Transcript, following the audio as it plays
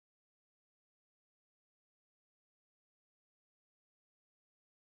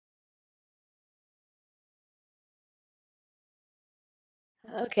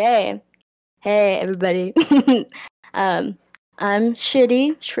Okay. Hey, everybody. um, I'm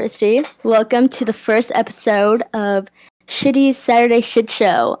Shritty. Welcome to the first episode of Shitty's Saturday Shit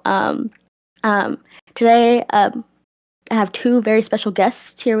Show. Um, Today, I have two very special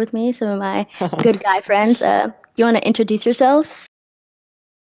guests here with me, some of my good guy friends. Do you want to introduce yourselves?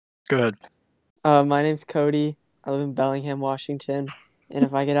 Good. My name's Cody. I live in Bellingham, Washington. And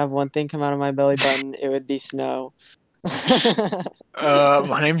if I could have one thing come out of my belly button, it would be snow.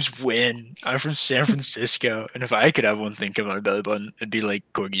 My name's Win. I'm from San Francisco, and if I could have one thing come out of my belly button, it'd be like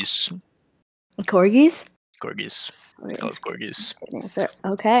corgis. Corgis? Corgis. I love corgis. Good answer.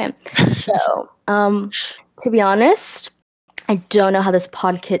 Okay. So, to be honest, I don't know how this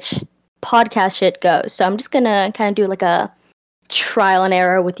podcast shit goes. So I'm just gonna kind of do like a trial and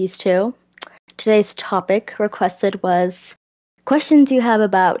error with these two. Today's topic requested was questions you have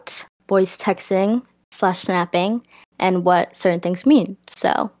about voice texting / snapping and what certain things mean.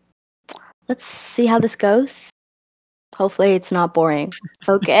 So let's see how this goes. Hopefully it's not boring.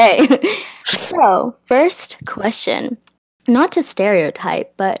 Okay. So first question. Not to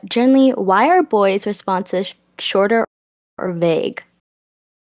stereotype, but generally, why are boys' responses shorter or vague?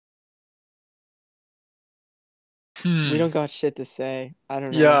 We don't got shit to say. I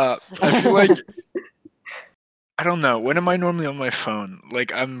don't know. Yeah, I feel like I don't know. When am I normally on my phone?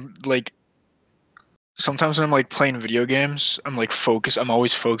 Like I'm like sometimes when I'm like playing video games, I'm like focused. I'm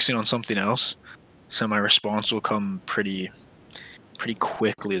always focusing on something else, so my response will come pretty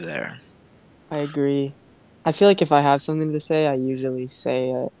quickly there. I agree. I feel like if I have something to say, I usually say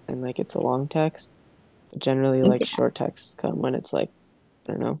it and like it's a long text. But generally, like Yeah. short texts come when it's like,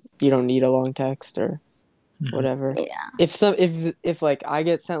 I don't know, you don't need a long text or whatever. Yeah. If like I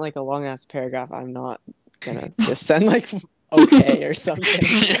get sent like a long ass paragraph, I'm not gonna just send like okay or something.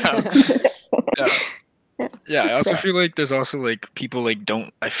 Yeah, I also fair. feel like there's also like people like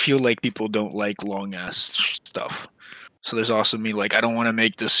don't. I feel like people don't like long ass stuff. So there's also me like I don't want to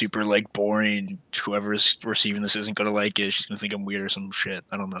make this super like boring. Whoever's receiving this isn't gonna like it. She's gonna think I'm weird or some shit.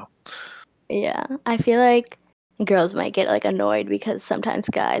 I don't know. Yeah, I feel like girls might get like annoyed because sometimes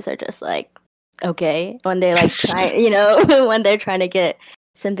guys are just like, okay, when they're like trying, when they're trying to get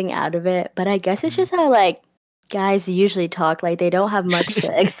something out of it. But I guess it's just how like guys usually talk, like they don't have much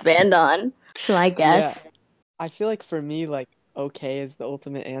to expand on. So I guess. Yeah. I feel like for me, like okay is the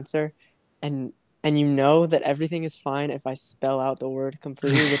ultimate answer, and you know that everything is fine if I spell out the word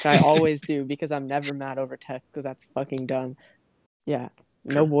completely, which I always do because I'm never mad over text because that's fucking dumb. Yeah,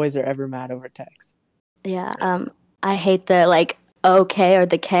 no boys are ever mad over text. Yeah. I hate the like okay or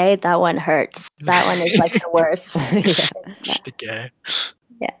the K. That one hurts. That one is like the worst. Just a gay.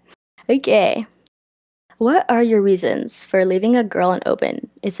 Yeah. Okay. What are your reasons for leaving a girl unopened?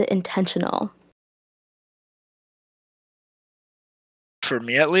 Is it intentional? For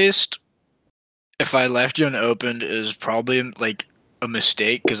me, at least, if I left you unopened, is probably like a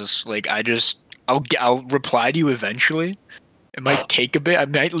mistake because it's like I'll reply to you eventually. It might take a bit. I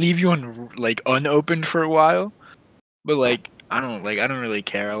might leave you unopened for a while, but I don't really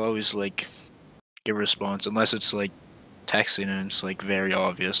care. I'll always like give a response unless it's like texting and it's like very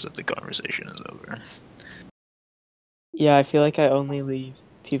obvious that the conversation is over. Yeah, I feel like I only leave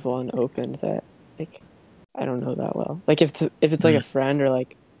people unopened that like I don't know that well. Like if it's like a friend or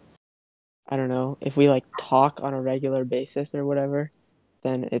like I don't know, if we like talk on a regular basis or whatever,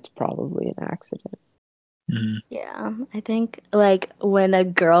 then it's probably an accident. Yeah, I think like when a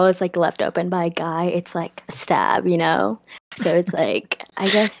girl is like left open by a guy, it's like a stab, So it's like I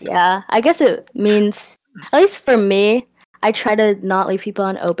guess it means at least for me, I try to not leave people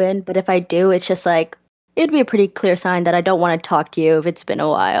unopened, but if I do, it's just like it'd be a pretty clear sign that I don't want to talk to you if it's been a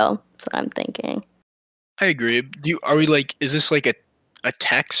while. That's what I'm thinking. I agree. Is this like a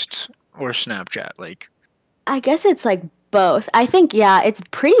text or Snapchat? Like, I guess it's like both. I think it's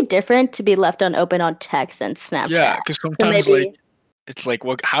pretty different to be left unopened on text and Snapchat. yeah, because So sometimes maybe like it's like,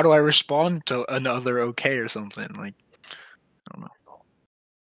 what? How do I respond to another okay or something? Like, I don't know.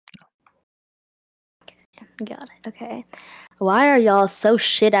 got it. Okay. Why are y'all so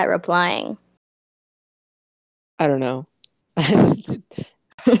shit at replying? I don't know.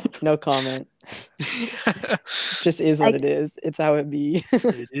 No comment. Just is what it is. It's how it be.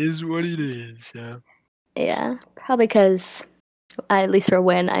 It is what it is. Yeah. Yeah, probably because, at least for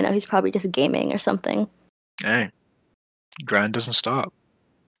Win, I know he's probably just gaming or something. Hey, grind doesn't stop.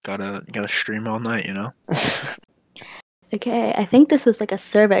 Gotta stream all night, you know. Okay, I think this was like a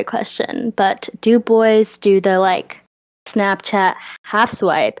survey question, but do boys do the like Snapchat half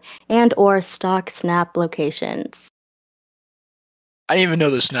swipe and or stalk snap locations? I didn't even know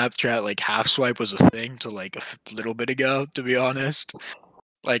the Snapchat like half swipe was a thing till like a little bit ago, to be honest.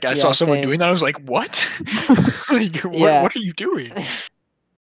 Like I Yeah, saw someone same. doing that, I was like, "What? Like, Yeah. what are you doing?"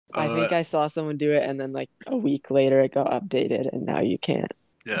 I think I saw someone do it, and then like a week later, it got updated, and now you can't,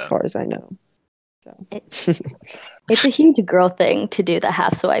 as Yeah. far as I know. So It's a huge girl thing to do the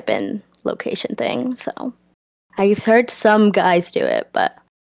half swipe in location thing. So I've heard some guys do it, but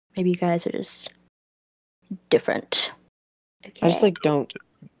maybe you guys are just different. Okay. I just like don't.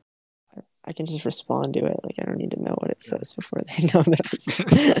 I can just respond to it. Like I don't need to know what it says before they know that it's.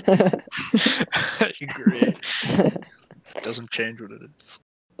 I agree. It doesn't change what it is.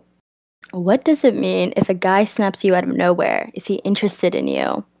 What does it mean if a guy snaps you out of nowhere? Is he interested in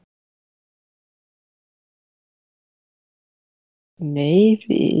you?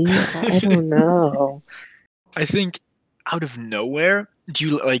 Maybe. I don't know. I think out of nowhere, do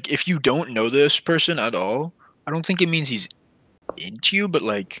you like if you don't know this person at all? I don't think it means he's into you, but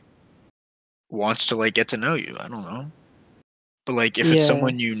like wants to like get to know you. I don't know. But like if it's Yeah.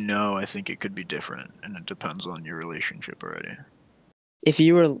 someone you know, I think it could be different, and it depends on your relationship already. If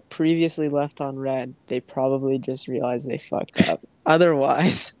you were previously left on red, they probably just realized they fucked up.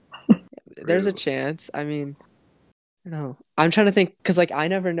 Otherwise, there's a Really? chance. I mean, no. I'm trying to think because like I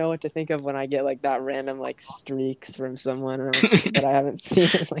never know what to think of when I get like that random like streaks from someone that I haven't seen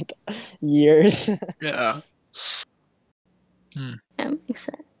in like years. Yeah. That makes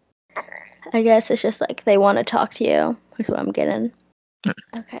sense. I guess it's just like they want to talk to you, is what I'm getting.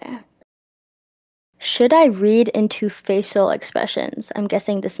 Okay. Should I read into facial expressions? I'm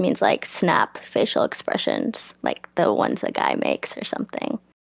guessing this means like snap facial expressions, like the ones a guy makes or something.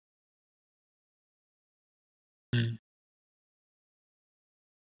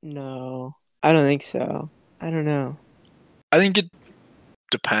 No, I don't think so. I don't know. I think it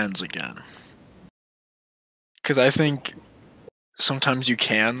depends again. Because I think sometimes you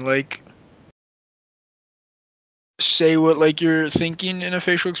can like say what like you're thinking in a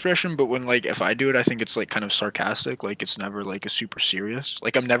facial expression, but when like if I do it, I think it's like kind of sarcastic. Like it's never like a super serious.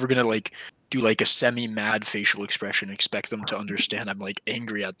 Like I'm never gonna like do like a semi-mad facial expression, expect them to understand I'm like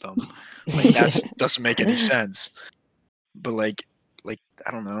angry at them. Like that doesn't make any sense. But like I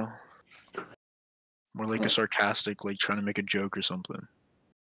don't know, more like a sarcastic, like trying to make a joke or something.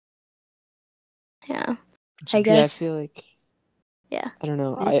 Yeah. It's I Yeah, I guess. feel like Yeah. I don't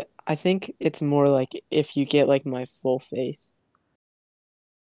know. I think it's more like if you get like my full face.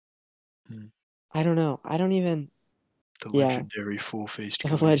 Hmm. I don't know. I don't even. The Yeah. legendary full-faced The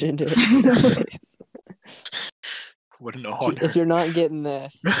Cody. legendary full face. What an honor. If you're not getting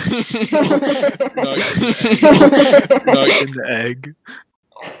this, Not getting the egg.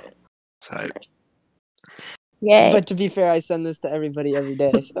 It's hype. Yay. but to be fair, I send this to everybody every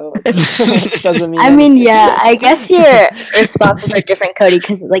day, so it doesn't mean. I mean, anything. yeah, I guess your responses are different, Cody,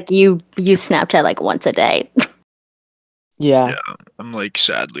 because like you use Snapchat like once a day. Yeah. I'm like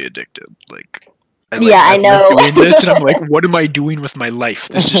sadly addicted. Like Yeah, I I'm know. doing this, and I'm like, what am I doing with my life?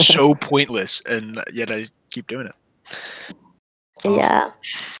 This is so pointless, and yet I keep doing it. It's awful. Yeah.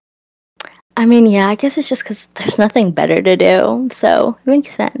 I mean, yeah, I guess it's just because there's nothing better to do, so it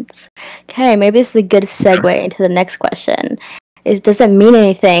makes sense. Okay, maybe this is a good segue into the next question. Does it mean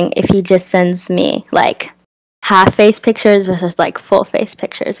anything if he just sends me like half face pictures versus like full face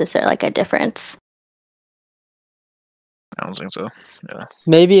pictures? Is there like a difference? I don't think so. Yeah.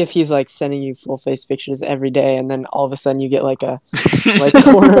 Maybe if he's like sending you full face pictures every day, and then all of a sudden you get like a like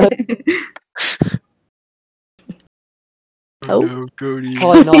corner. Oh. No, Cody.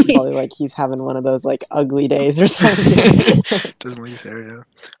 Probably not. Probably like he's having one of those like ugly days or something. Doesn't leave there.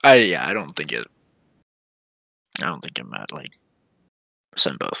 Yeah. I don't think it matters. Like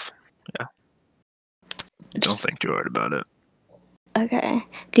send both. Yeah. Don't think too hard about it. Okay.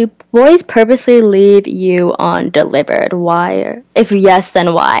 Do boys purposely leave you undelivered? Why? Or if yes,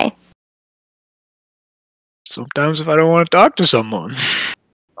 then why? Sometimes if I don't want to talk to someone.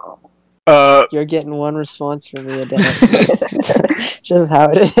 You're getting one response from me a day. That's just how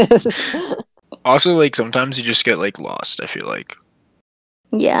it is. Also, like sometimes you just get like lost. I feel like.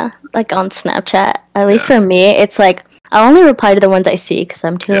 Yeah, like on Snapchat. At least for me, it's like I only reply to the ones I see because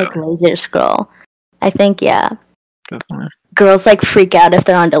I'm too like lazy to scroll. I think Definitely. Girls like freak out if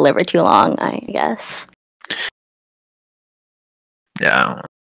they're on delivered too long, I guess. Yeah.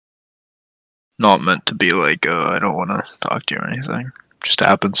 Not meant to be like I don't want to talk to you or anything. Just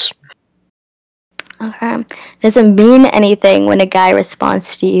happens. Okay. Does it mean anything when a guy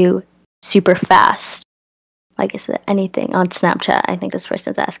responds to you super fast? Like, is it anything on Snapchat? I think this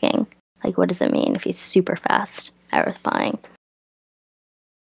person's asking. Like, what does it mean if he's super fast at replying?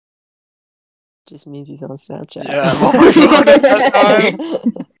 Just means he's on Snapchat. Yeah, I'm on my phone at that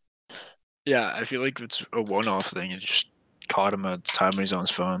time. Yeah, I feel like it's a one-off thing. It just caught him at the time when he's on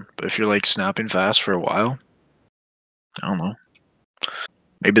his phone. But if you're like snapping fast for a while, I don't know.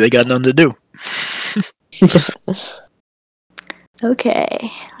 Maybe they got nothing to do.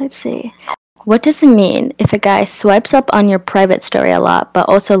 Okay, let's see. What does it mean if a guy swipes up on your private story a lot, but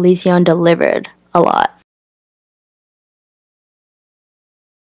also leaves you undelivered a lot?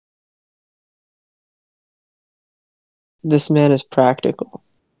 This man is practical.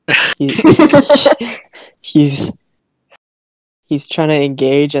 He's trying to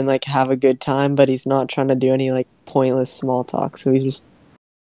engage and like have a good time, but he's not trying to do any like pointless small talk. So he's just,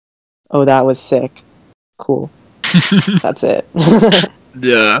 oh, that was sick. Cool. That's it.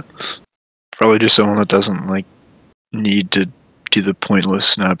 Yeah. Probably just someone that doesn't like need to do the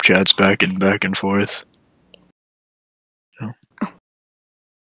pointless Snapchats back and forth.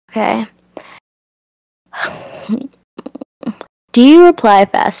 Okay. Do you reply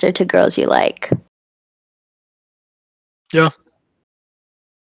faster to girls you like? Yeah.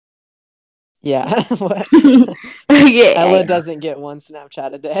 Yeah. What? Okay. Ella doesn't get one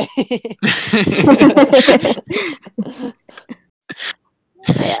Snapchat a day.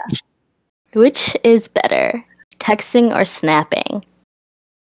 Yeah. Which is better, texting or snapping?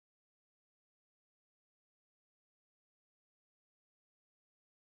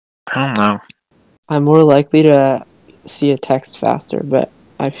 I don't know. I'm more likely to see a text faster, but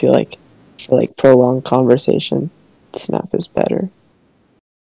I feel like for like prolonged conversation, Snap is better.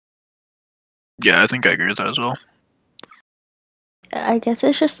 Yeah, I think I agree with that as well. I guess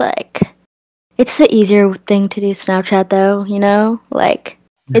it's just like, it's the easier thing to do Snapchat though, you know? Like,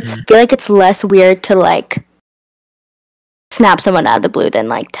 I feel like it's less weird to like snap someone out of the blue than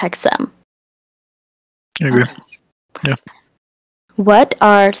like text them. I agree. Yeah. What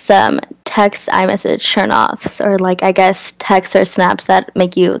are some text iMessage turn-offs, or like I guess texts or snaps that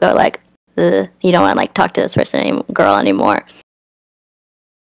make you go like, ugh, you don't want to like talk to this person girl anymore?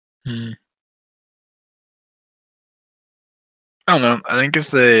 I don't know. I think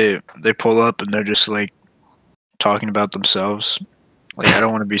if they pull up and they're just like talking about themselves, like I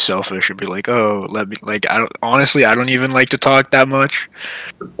don't want to be selfish and be like, oh, let me like I don't even like to talk that much,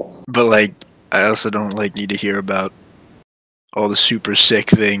 but like I also don't like need to hear about all the super sick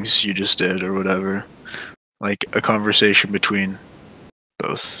things you just did or whatever. Like a conversation between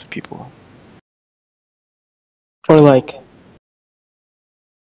both people. Or like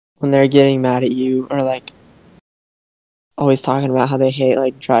when they're getting mad at you, or like always talking about how they hate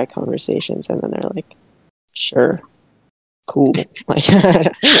like dry conversations, and then they're like, sure, cool. Like,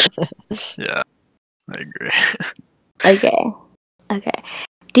 Yeah, I agree. Okay.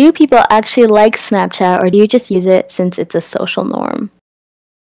 Do people actually like Snapchat, or do you just use it since it's a social norm?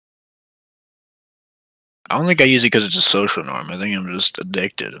 I don't think I use it because it's a social norm. I think I'm just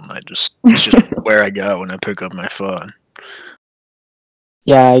addicted, and it's just where I go when I pick up my phone.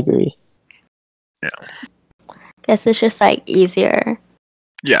 yeah, I agree. Yeah. Guess it's just like easier.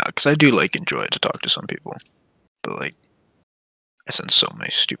 Yeah, because I do like enjoy it to talk to some people, but like I send so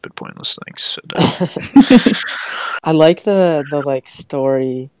many stupid, pointless things. So I like the like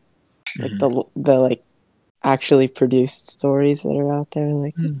story, like the like actually produced stories that are out there.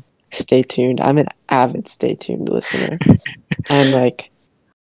 Like, stay tuned. I'm an avid stay tuned listener, and like,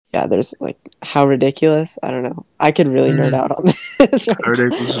 yeah, there's like how ridiculous. I don't know. I could really nerd out on this. How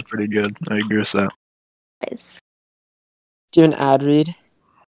ridiculous is pretty good. I agree with that. Nice. Do an ad read.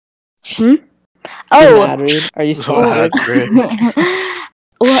 Oh, Do an ad read. Are you sponsored?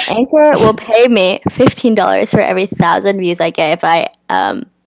 Well, Anchor will pay me $15 for every 1,000 views I get if I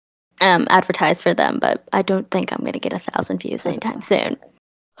advertise for them, but I don't think I'm gonna get 1,000 views anytime soon.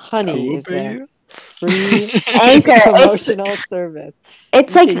 Honey is a free Anchor promotional service.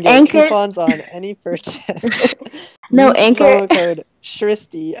 It's You like can get Anchor coupons on any purchase. No, Use Anchor promo code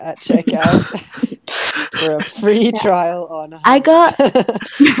Shristy at checkout for a free trial on. I got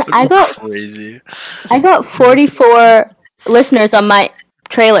crazy. I got 44 listeners on my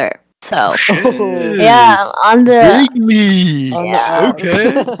trailer. So yeah, on the Big leagues.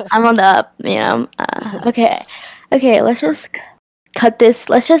 Okay. I'm on the up, you know. Okay, let's just cut this.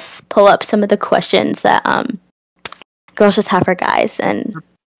 Let's just pull up some of the questions that girls just have for guys, and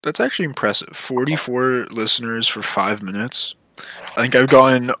that's actually impressive. 44 listeners for 5 minutes. I think I've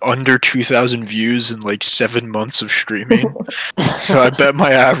gotten under 2,000 views in like 7 months of streaming. So I bet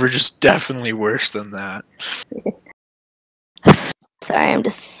my average is definitely worse than that. Sorry, I'm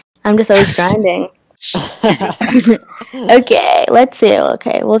just always grinding. Okay, let's see.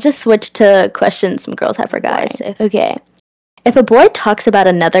 Okay, we'll just switch to questions some girls have for guys. Okay. If a boy talks about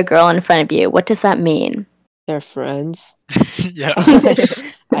another girl in front of you, what does that mean? They're friends. Yeah.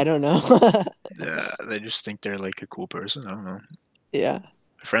 I don't know. Yeah, they just think they're like a cool person. I don't know. Yeah.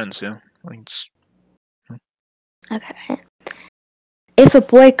 Friends, yeah. Like it's, Okay. If a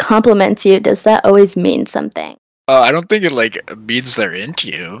boy compliments you, does that always mean something? I don't think it like means they're into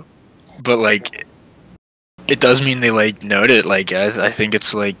you, but like it does mean they like note it. Like I think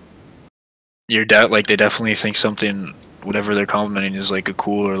it's like like they definitely think something, whatever they're complimenting, is like a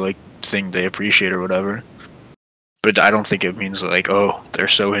cool or like thing they appreciate or whatever. But I don't think it means like, oh, they're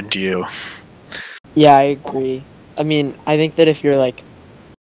so into you. Yeah, I agree. I mean, I think that if you're like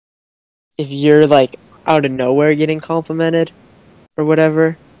out of nowhere getting complimented or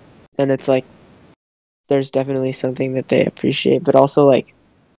whatever, then it's like there's definitely something that they appreciate. But also like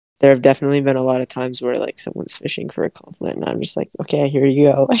there have definitely been a lot of times where like someone's fishing for a compliment and I'm just like, okay, here you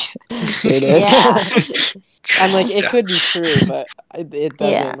go. Here it is. Yeah. I'm like, it Yeah. could be true, but it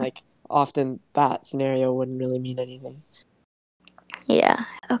doesn't. Yeah. Like often that scenario wouldn't really mean anything. Yeah.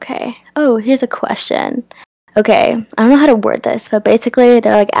 Okay. Oh, here's a question. Okay, I don't know how to word this, but basically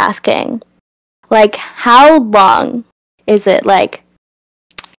they're like asking, like, how long is it like?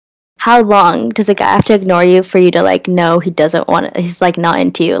 How long does a guy have to ignore you for you to like know he doesn't want it? He's like not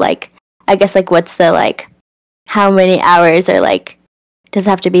into you. Like, I guess like what's the like? How many hours or like does it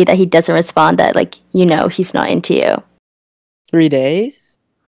have to be that he doesn't respond that like he's not into you? 3 days.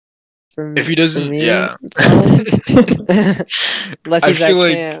 If he For doesn't, me, yeah. probably. Unless I he's at feel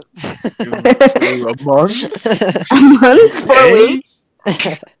like camp. a month. A month, 4 Hey? weeks.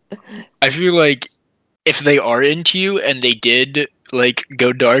 I feel like if they are into you and they did like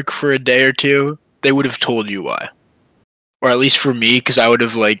go dark for a day or two, they would have told you why. Or at least for me, because I would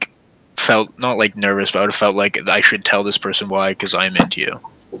have like felt not like nervous, but I would have felt like I should tell this person why because I'm into you.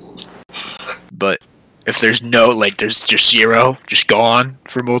 But if there's no like, there's just zero, just gone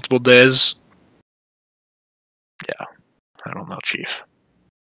for multiple days. Yeah, I don't know, Chief.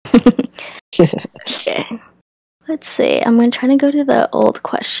 Okay. Let's see. I'm gonna try to go to the old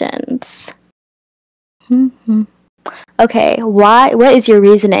questions. Okay. Why? What is your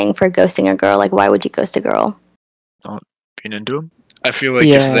reasoning for ghosting a girl? Like, why would you ghost a girl? Not being into them. I feel like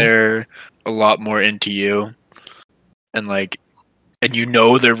Yeah. if they're a lot more into you, and like, and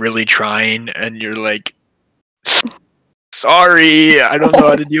they're really trying, and you're like, sorry, I don't know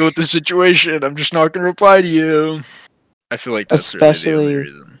how to deal with this situation. I'm just not gonna reply to you. I feel like that's really the only Especially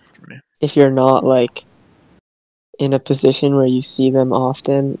reason for me. if you're not like in a position where you see them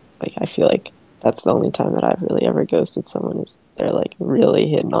often. Like I feel like that's the only time that I've really ever ghosted someone is they're like really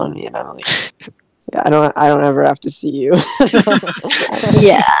hitting on me and I'm like, yeah, I don't ever have to see you.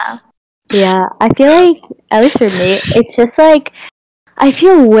 Yeah. Yeah. I feel like, at least for me, it's just like I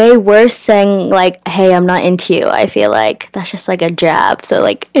feel way worse saying like, "Hey, I'm not into you." I feel like that's just like a jab. So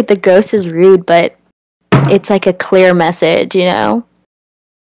like, the ghost is rude, but it's like a clear message, Yeah,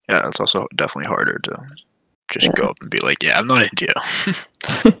 it's also definitely harder to just Yeah. go up and be like, yeah, I'm not into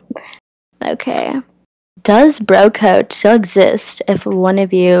you. Okay. Does bro code still exist if one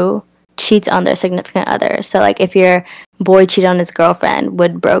of you cheats on their significant other? So like, if your boy cheated on his girlfriend,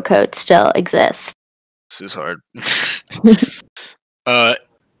 would bro code still exist? This is hard.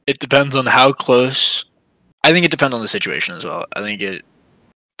 It depends on how close. I think it depends on the situation as well. I think it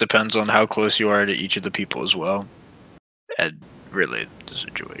depends on how close you are to each of the people as well, and really the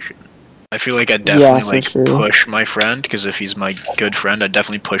situation. I feel like I definitely for sure. push my friend because if he's my good friend, I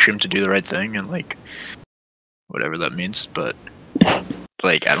definitely push him to do the right thing and like whatever that means. But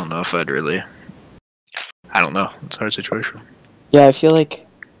like I don't know if I'd really. I don't know. It's a hard situation. Yeah, I feel like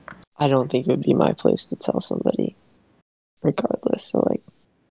I don't think it would be my place to tell somebody regardless. So like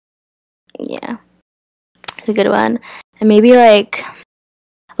Yeah. It's a good one. And maybe like,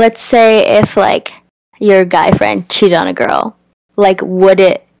 let's say if like your guy friend cheated on a girl, like would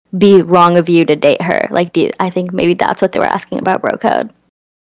it be wrong of you to date her? Like, I think maybe that's what they were asking about bro code,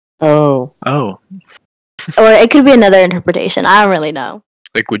 oh. Oh, or it could be another interpretation. I don't really know.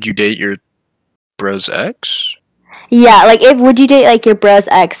 like would you date your bro's ex? Yeah, like if would you date like your bro's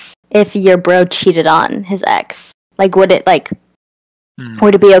ex if your bro cheated on his ex? Like, would it like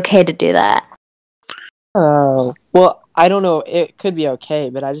would it be okay to do that? Oh. Well, I don't know. It could be okay,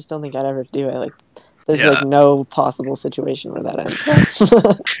 but I just don't think I'd ever do it. Like there's Yeah. like no possible situation where that ends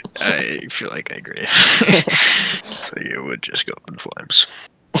well. I feel like I agree. So you would just go up in flames.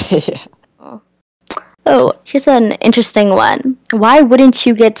 Yeah. Oh, here's an interesting one. Why wouldn't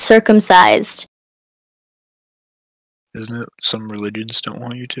you get circumcised? Isn't it some religions don't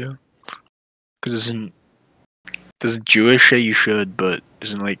want you to? Because doesn't Jewish say you should, but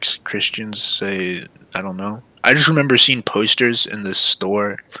doesn't like Christians say, I don't know. I just remember seeing posters in this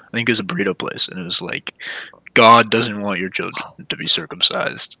store. I think it was a burrito place, and it was like, God doesn't want your children to be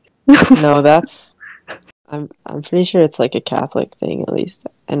circumcised. No, that's. I'm pretty sure it's like a Catholic thing at least,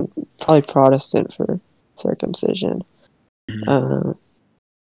 and probably Protestant for circumcision.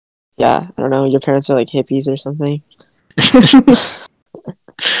 Yeah, I don't know. Your parents are like hippies or something.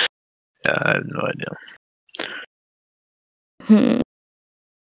 Yeah, I have no idea.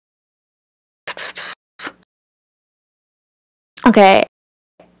 Okay.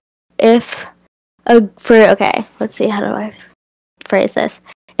 Let's see, how do I phrase this?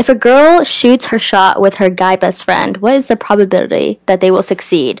 If a girl shoots her shot with her guy best friend, what is the probability that they will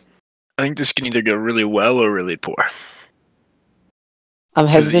succeed? I think this can either go really well or really poor. I'm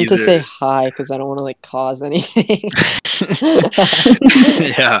hesitant to say hi because I don't want to like cause anything.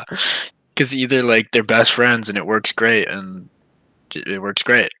 Yeah, because either like they're best friends and it works great,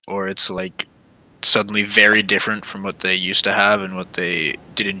 or it's like suddenly very different from what they used to have and what they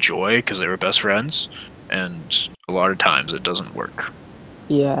did enjoy because they were best friends, and a lot of times it doesn't work.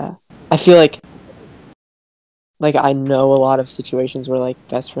 Yeah, I feel like I know a lot of situations where like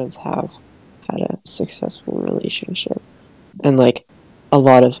best friends have had a successful relationship, and like a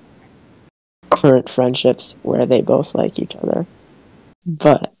lot of current friendships where they both like each other,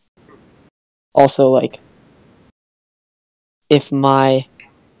 but also like if my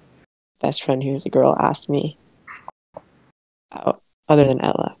best friend who's a girl asked me out, other than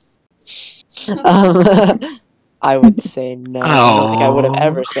Ella, I would say no. I don't think I would have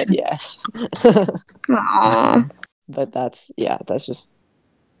ever said yes. But that's just.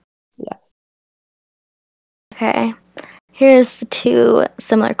 Okay. Here's two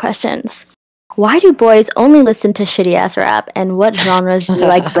similar questions. Why do boys only listen to shitty ass rap, and what genres do you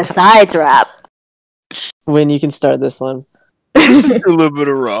like besides rap? When you can start this one. Listen to a little bit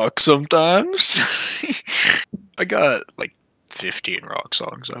of rock sometimes. I got like 15 rock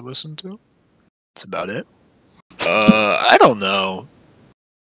songs I listen to. That's about it. I don't know.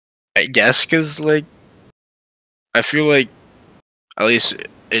 I guess because like I feel like at least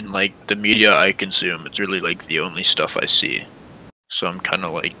in like the media I consume, it's really like the only stuff I see. So I'm kind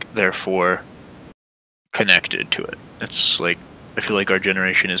of like therefore connected to it. It's like I feel like our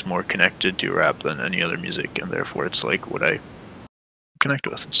generation is more connected to rap than any other music, and therefore it's like what I connect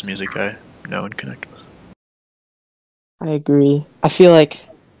with. It's music I know and connect with. I agree. I feel like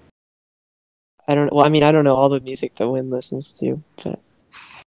I don't know all the music that Win listens to, but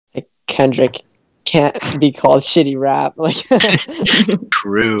like Kendrick can't be called shitty rap. Like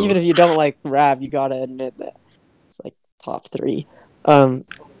True. Even if you don't like rap, you gotta admit that it's like top 3.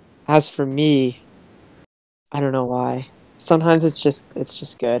 As for me, I don't know why. Sometimes it's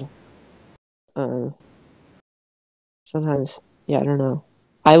just good. Sometimes, yeah, I don't know.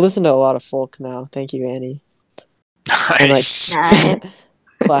 I listen to a lot of folk now. Thank you, Annie. Nice. And like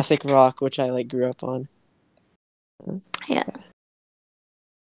classic rock, which I like grew up on. Yeah.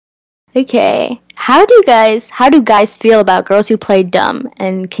 Okay. How do guys feel about girls who play dumb?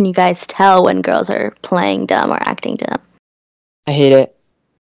 And can you guys tell when girls are playing dumb or acting dumb? I hate it.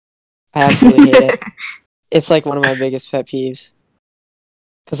 I absolutely hate it. It's like one of my biggest pet peeves.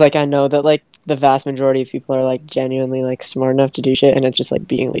 Cause like I know that like the vast majority of people are like genuinely like smart enough to do shit, and it's just like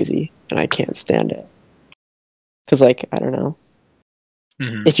being lazy, and I can't stand it. Cause like I don't know.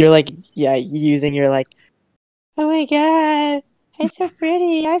 Mm-hmm. If you're like using your like, oh my god, I'm so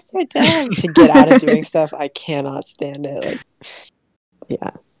pretty, I'm so dumb to get out of doing stuff, I cannot stand it. Like,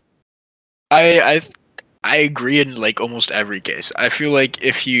 yeah. I agree in like almost every case. I feel like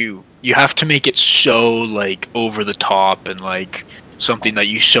if you have to make it so like over the top and like something that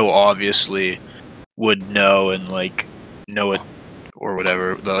you so obviously would know and like know it or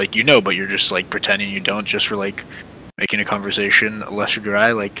whatever that like you know, but you're just like pretending you don't just for like making a conversation less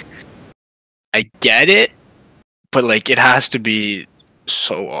dry. Like I get it, but like it has to be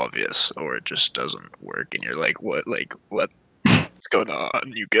so obvious or it just doesn't work and you're like what's going on?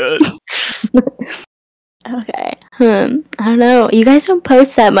 You good? Okay. I don't know. You guys don't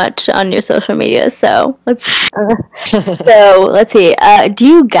post that much on your social media, so let's see. Do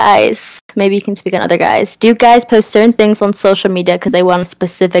you guys? Maybe you can speak on other guys. Do you guys post certain things on social media because they want a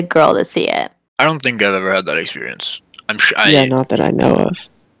specific girl to see it? I don't think I've ever had that experience. I'm sure. Not that I know of.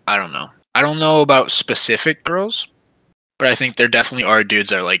 I don't know. I don't know about specific girls, but I think there definitely are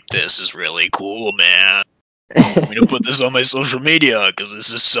dudes that are like, "This is really cool, man. I want me to put this on my social media because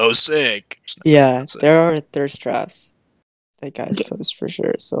this is so sick." Yeah, there are thirst traps that guys post for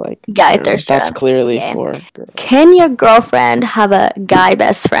sure. So like, Guy thirst that's traps. clearly Okay. for girls. Can your girlfriend have a guy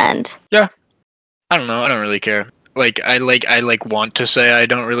best friend? Yeah. I don't know. I don't really care. I want to say I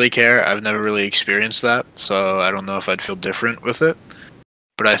don't really care. I've never really experienced that, so I don't know if I'd feel different with it.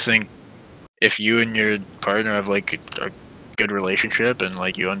 But I think if you and your partner have like a good relationship and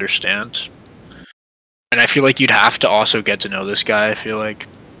like you understand, and I feel like you'd have to also get to know this guy. I feel like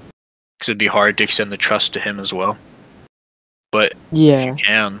because it'd be hard to extend the trust to him as well. But if Yeah, you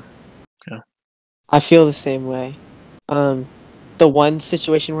can, I feel the same way. The one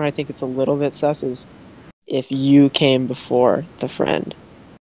situation where I think it's a little bit sus is if you came before the friend.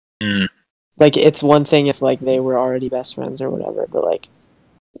 Mm. Like, it's one thing if like they were already best friends or whatever, but like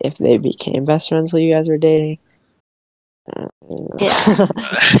if they became best friends while you guys were dating. Yeah.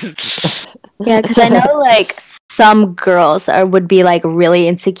 Yeah, because I know like some girls would be like really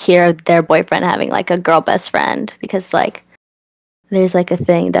insecure of their boyfriend having like a girl best friend because like there's like a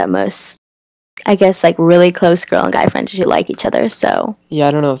thing that most, I guess, like really close girl and guy friends usually like each other. So Yeah,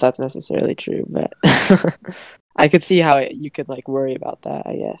 I don't know if that's necessarily true, but I could see how you could like worry about that,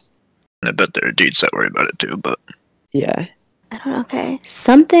 I guess. I bet there are dudes that worry about it too. But Yeah. I don't know. Okay,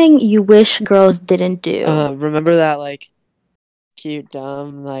 something you wish girls didn't do. Remember that like cute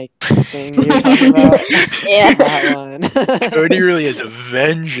dumb like thing you were talking about? Yeah. That one. Cody really has a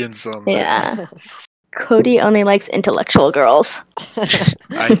vengeance on that. Yeah. Cody only likes intellectual girls.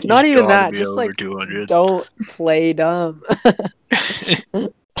 Not even Gotta that, be just over like 200. don't play dumb. I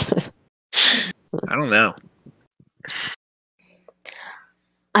don't know.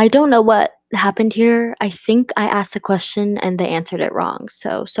 I don't know what happened here. I think I asked a question and they answered it wrong.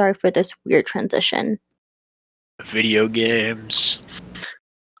 So sorry for this weird transition. Video games.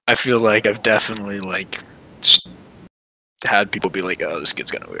 I feel like I've definitely like had people be like, "Oh, this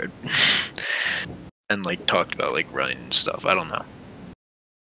kid's kind of weird," and like talked about like running and stuff. I don't know,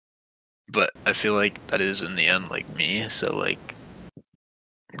 but I feel like that is in the end like me. So like,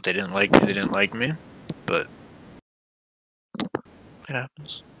 if they didn't like me, they didn't like me. But it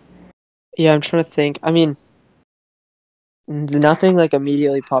happens. Yeah, I'm trying to think. I mean, nothing like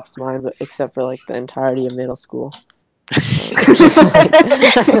immediately pops to mind, but except for like the entirety of middle school. Just, like,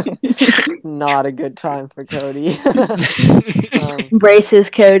 not a good time for Cody. Braces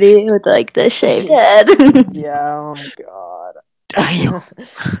Cody with like the shaved head. Yeah, oh my god. Damn.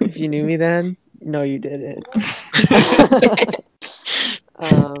 If you knew me then, no, you didn't.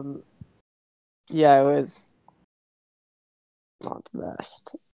 Yeah, it was not the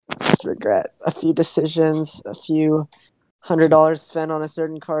best. Just regret a few decisions, a few $100 spent on a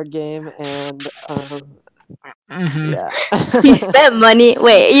certain card game, and Mhm. yeah. You spent money.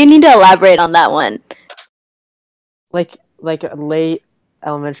 Wait, you need to elaborate on that one. like late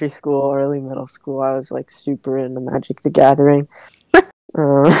elementary school, early middle school, I was like super into Magic the Gathering.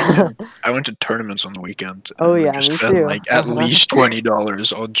 I went to tournaments on the weekend. Oh, and yeah, just me spent too. like at least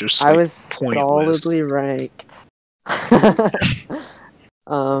 $20 on just. I Like, was pointless. solidly ranked.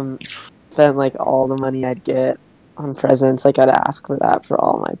 Spent like all the money I'd get on presents. Like I'd ask for that for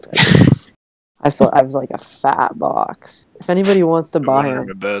all my presents. I was like a fat box. If anybody wants to buy Wondering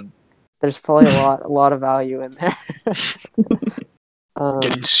them, about there's probably a lot of value in there.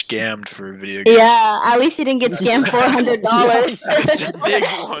 getting scammed for a video game. Yeah, at least you didn't get scammed $400. That's a big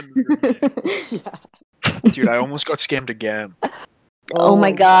one for me. Yeah. Dude, I almost got scammed again. Oh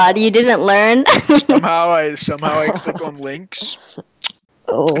my god, you didn't learn? Somehow I click on links.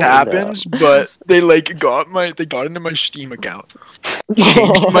 Oh, It happens, but they got into my Steam account,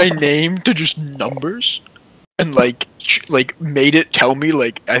 changed my name to just numbers, and made it tell me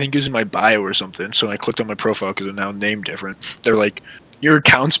I think it was in my bio or something. So when I clicked on my profile because it's now named different. They're like, your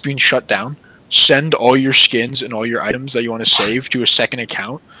account's being shut down. Send all your skins and all your items that you want to save to a second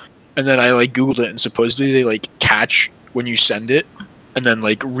account. And then I googled it, and supposedly they catch when you send it, and then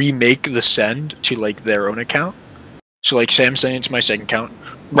remake the send to their own account. So say I'm sending it to my second account.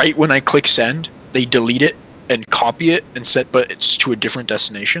 Right when I click send, they delete it and copy it and but it's to a different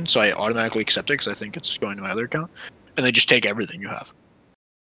destination. So I automatically accept it because I think it's going to my other account, and they just take everything you have.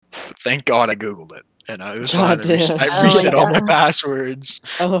 Thank God I googled it, and I was fine. I reset all my passwords,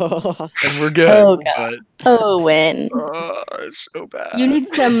 and we're good. Oh god. Win. It's so bad. You need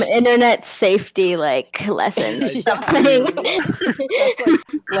some internet safety lessons. Something. That's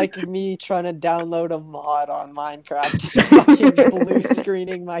like me trying to download a mod on Minecraft, fucking blue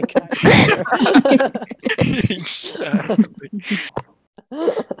screening my computer. Exactly.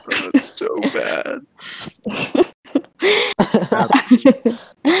 That's so bad.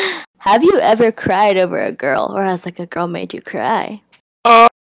 Have you ever cried over a girl, or has a girl made you cry? I've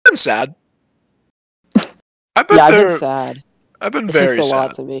been sad. I've been sad. I've been It very takes a sad.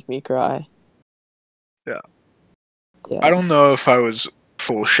 lot to make me cry. Yeah. Yeah. I don't know if I was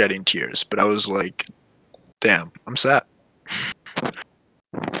full shedding tears, but I was like, damn, I'm sad.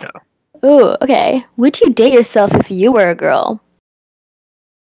 Yeah. Ooh, okay. Would you date yourself if you were a girl?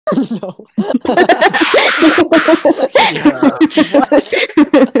 No. Yeah. What?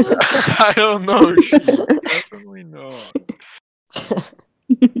 I don't know. Definitely not.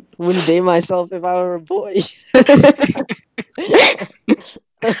 Wouldn't date myself if I were a boy.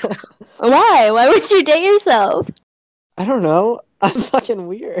 Why? Why would you date yourself? I don't know. I'm fucking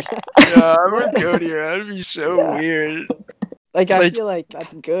weird. Yeah, I'm with What? Cody. That'd be so Yeah. weird. Like, I Like- feel like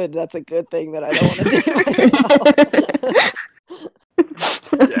that's good. That's a good thing that I don't want to date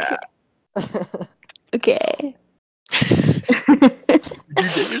myself. Yeah. Okay. Would you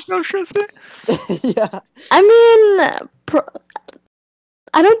date yourself, Tristan? Yeah. I mean,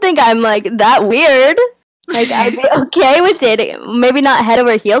 I don't think I'm like that weird. Like I'd be okay with dating. Maybe not head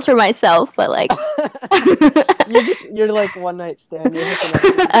over heels for myself, but like. You're like one night stand. You're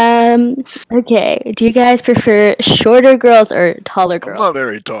hooking up. Okay. Do you guys prefer shorter girls or taller I'm girls? not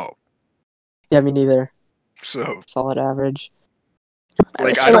very tall, Yeah, me neither. so Solid average.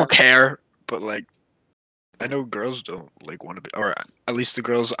 like wish I I don't care. But like, I know girls don't like want to be, or at least the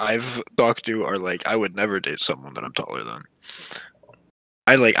girls I've talked to are like, I would never date someone that I'm taller than.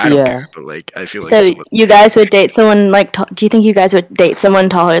 I don't Yeah. care, but like, I feel like So it's a little- you guys would date someone like? Do you think you guys would date someone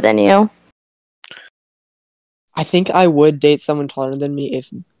taller than you? I think I would date someone taller than me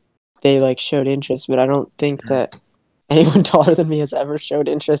if they like showed interest, but I don't think that anyone taller than me has ever showed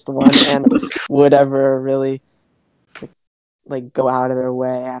interest one and would ever really like go out of their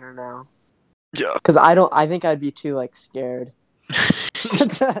way. I don't know. yeah. Because I think I'd be too like scared.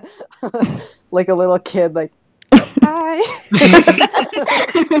 Like a little kid, like hi.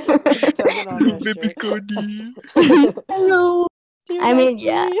 Tugging on their Baby shirt. Cody. Hello. Do you I mean, like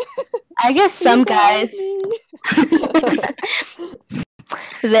yeah. me? I guess Do you some like guys me?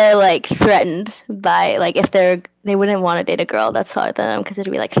 they're like threatened by like if they wouldn't want to date a girl that's taller than them because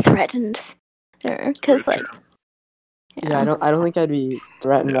it'd be like threatened. Because like Yeah, I don't think I'd be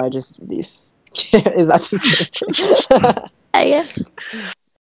threatened. I'd just be scared. Is that the same thing? I guess.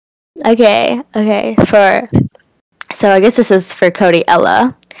 Okay. So I guess this is for Cody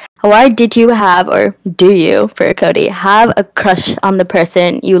Ella. Why did you have, or do you, for Cody, have a crush on the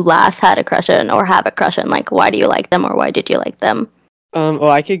person you last had a crush on, or have a crush on? Like, why do you like them, or why did you like them? Well,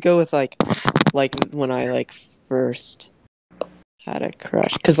 I could go with like when I like first had a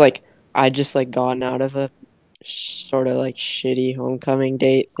crush, cause like I just like gotten out of a sort of like shitty homecoming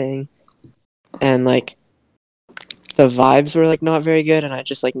date thing, and like the vibes were like not very good, and I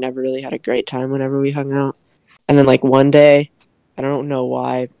just like never really had a great time whenever we hung out. And then like one day, I don't know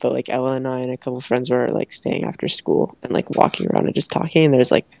why, but like Ella and I and a couple friends were like staying after school and like walking around and just talking, and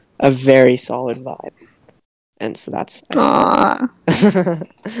there's like a very solid vibe, and so that's Aww.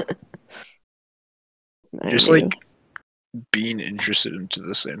 Just like being interested into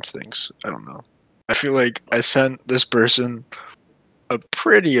the same things. I don't know. I feel like I sent this person a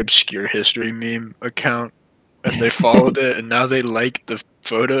pretty obscure history meme account, and they followed it, and now they like the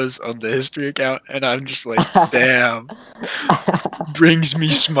photos on the history account, and I'm just like, damn, brings me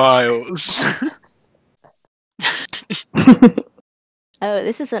smiles. Oh,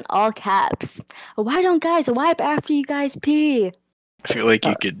 this is in all caps. Why don't guys wipe after you guys pee? I feel like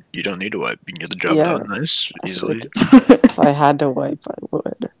you don't need to wipe. You can get the job Yeah. done nice, I feel easily. if I had to wipe, I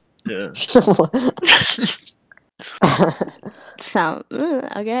would. Yeah.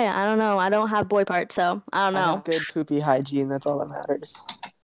 Okay. I don't know. I don't have boy parts, so I don't I know. have good poopy hygiene. That's all that matters.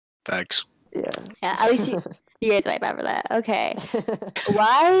 Facts. Yeah. Yeah, at least you guys wipe after that. Okay.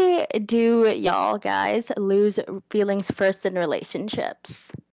 Why do y'all guys lose feelings first in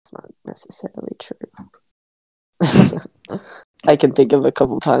relationships? It's not necessarily true. I can think of a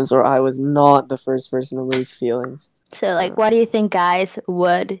couple times where I was not the first person to lose feelings. So, like, why do you think guys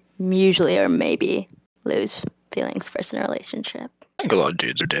would usually or maybe lose feelings first in a relationship? I think a lot of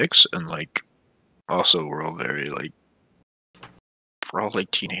dudes are dicks, and like, also we're all very like, we're all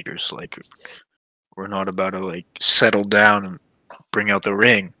like teenagers. Like, we're not about to like settle down and bring out the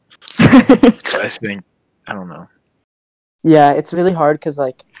ring. So I think, I don't know. Yeah, it's really hard because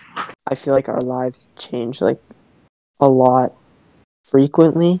like I feel like our lives change like a lot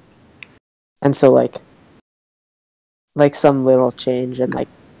frequently, and so like some little change and like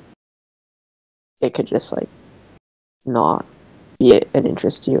it could just like not be an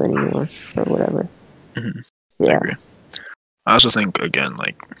interest to you anymore or whatever. Mhm. I Yeah, agree. I also think again,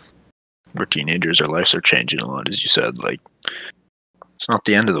 like, we're teenagers, our lives are changing a lot, as you said. Like, it's not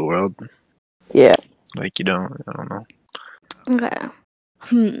the end of the world. yeah. Like, I don't know.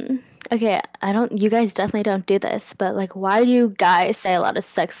 Okay. Okay, you guys definitely don't do this, but like, why do you guys say a lot of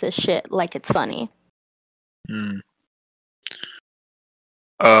sexist shit like it's funny?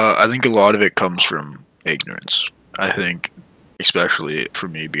 I think a lot of it comes from ignorance. I think especially for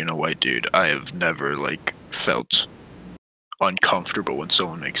me being a white dude, I have never like felt uncomfortable when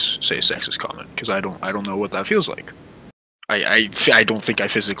someone makes, say, a sexist comment, because I don't know what that feels like. I don't think I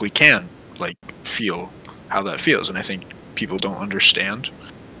physically can like feel how that feels, and I think people don't understand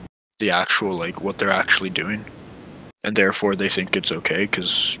the actual like what they're actually doing, and therefore they think it's okay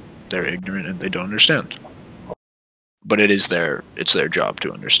because they're ignorant and they don't understand. But it's their job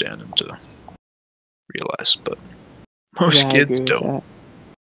to understand and to realize. But most Yeah, I kids agree with don't. that.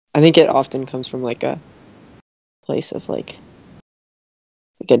 I think it often comes from like a place of like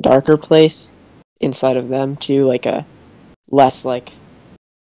a darker place inside of them too, like a less like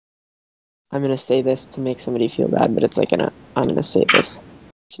I'm gonna say this to make somebody feel bad, but it's like I'm gonna say this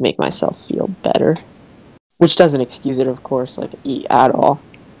to make myself feel better, which doesn't excuse it, of course, like at all.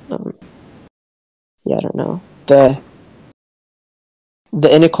 Yeah, I don't know.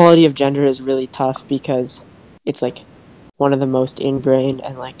 The inequality of gender is really tough because it's like one of the most ingrained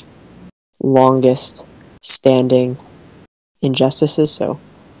and like longest standing injustices. So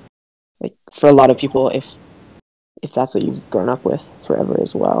like for a lot of people, if that's what you've grown up with forever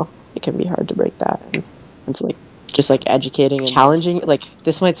as well, it can be hard to break that. And it's like just like educating and challenging. Like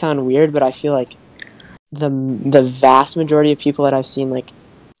this might sound weird, but I feel like the vast majority of people that I've seen like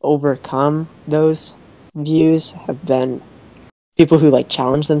overcome those views have been people who like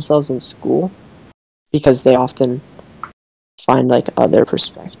challenge themselves in school, because they often find like other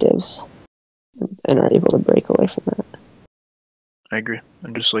perspectives and are able to break away from that. I agree.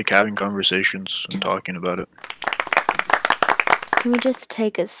 And just like having conversations and talking about it. Can we just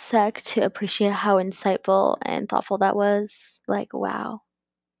take a sec to appreciate how insightful and thoughtful that was? Like, wow.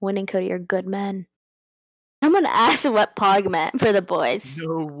 Win and Cody are good men. I'm gonna ask what POG meant for the boys.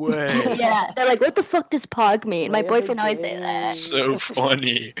 No way. Yeah, they're like, what the fuck does POG mean? My Play of the boyfriend always say that. So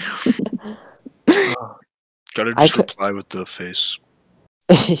funny. Gotta just reply with the face.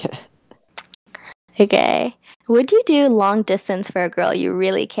 Yeah. Okay. Would you do long distance for a girl you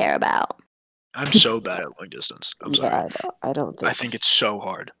really care about? I'm so bad at long distance. I'm sorry. I don't think. I think it's so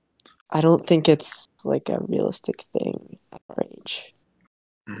hard. I don't think it's like a realistic thing at our age.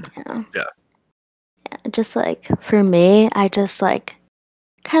 Yeah. Just like for me, I just like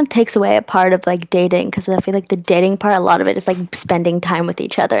kind of takes away a part of like dating, because I feel like the dating part, a lot of it is like spending time with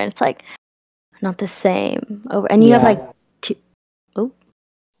each other, and it's like not the same. And you have like two. Oh.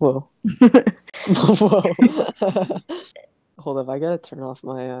 Whoa. Whoa. Hold up, I gotta turn on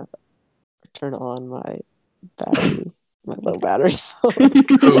my battery, my low battery phone.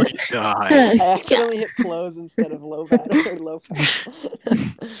 Cody died. I accidentally hit close instead of low battery or low power.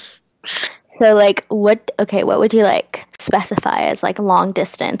 So like what would you like specify as like long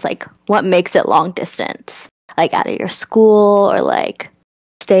distance? Like what makes it long distance? Like out of your school or like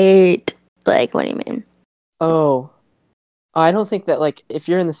state? Like what do you mean? Oh, I don't think that like if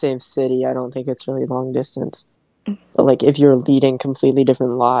you're in the same city, I don't think it's really long distance. But like if you're leading completely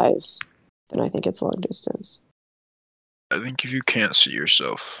different lives, then I think it's long distance. I think if you can't see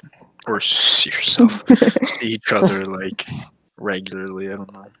yourself see each other like regularly, I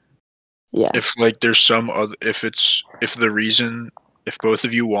don't know. Yeah. If like there's some other, if both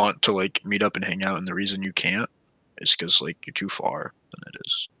of you want to like meet up and hang out and the reason you can't is because like you're too far, then it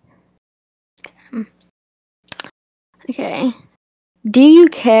is. Okay. Do you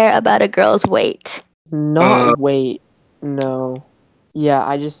care about a girl's weight? Not weight. No. Yeah,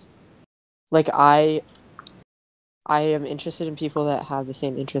 I just like I am interested in people that have the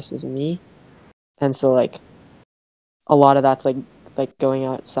same interests as me. And so like a lot of that's like going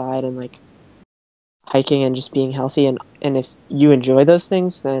outside and like hiking and just being healthy, and if you enjoy those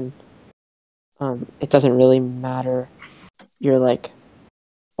things, then it doesn't really matter your like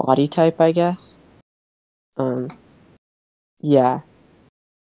body type, I guess. Yeah.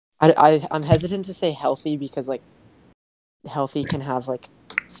 I'm hesitant to say healthy because like healthy can have like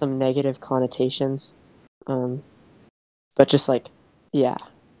some negative connotations. But just like, yeah,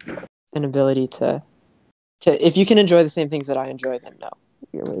 an ability to if you can enjoy the same things that I enjoy, then no,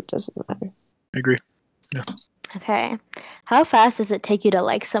 your weight doesn't matter. I agree. Yeah. Okay. How fast does it take you to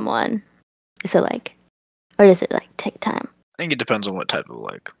like someone? Is it like, or does it like take time? I think it depends on what type of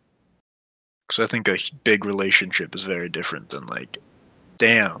like. Because I think a big relationship is very different than like,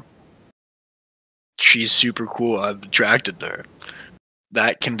 damn, she's super cool, I'm attracted to her.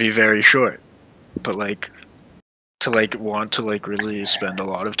 That can be very short. But like, to like want to like really spend a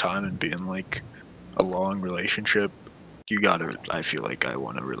lot of time and be in like a long relationship, I feel like I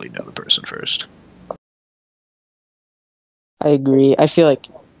want to really know the person first. I agree. I feel like,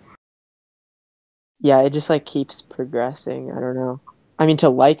 yeah, it just like keeps progressing. I don't know. I mean, to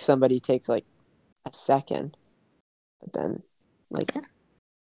like somebody takes like a second, but then like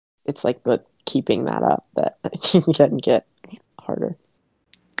it's like the keeping that up that can get harder.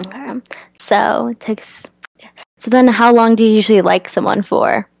 Okay. So it takes. So then, how long do you usually like someone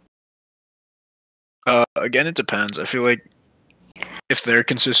for? Again, it depends. I feel like if they're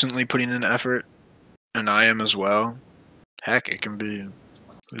consistently putting in effort, and I am as well, heck, it can be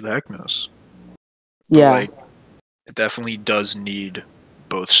who the heck knows. But, Yeah, like, it definitely does need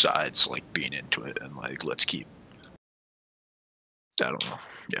both sides like being into it and like let's keep. I don't know.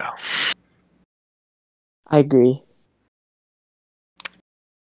 Yeah. I agree.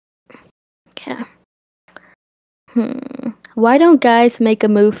 Okay. Why don't guys make a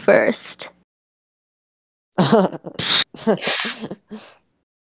move first? I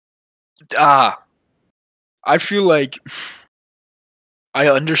feel like I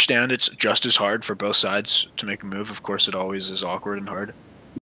understand it's just as hard for both sides to make a move. Of course, it always is awkward and hard.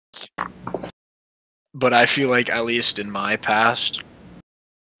 But I feel like, at least in my past,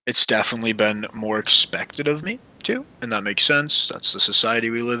 it's definitely been more expected of me, too. And that makes sense. That's the society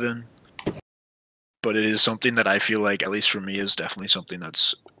we live in. But it is something that I feel like, at least for me, is definitely something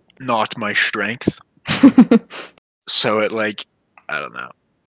that's not my strength. So it, like, I don't know.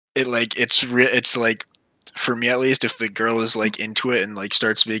 It, like, it's like, for me at least, if the girl is like into it and like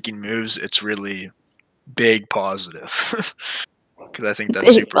starts making moves, it's really big positive. Because I think that's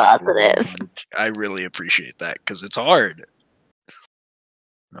Big super positive. cool. I really appreciate that because it's hard.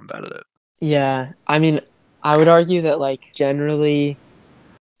 I'm bad at it. Yeah, I mean, I would argue that like generally,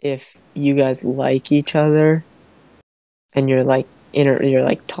 if you guys like each other and you're like you're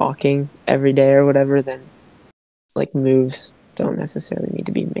like talking every day or whatever, then like moves don't necessarily need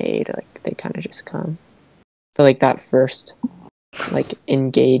to be made. Like they kind of just come. But like that first like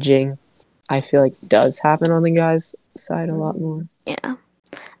engaging, I feel like does happen on the guys' side a lot more. Yeah.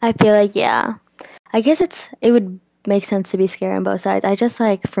 I feel like, yeah. I guess it would make sense to be scared on both sides. I just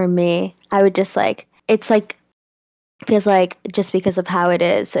like, for me, I would just like, it's like, feels like just because of how it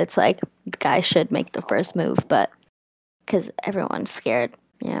is, it's like the guy should make the first move, but because everyone's scared,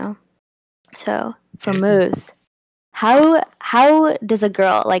 you know? So for moves, how does a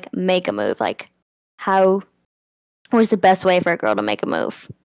girl like make a move? Like what is the best way for a girl to make a move?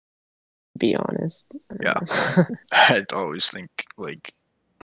 Be honest. Yeah. I'd always think like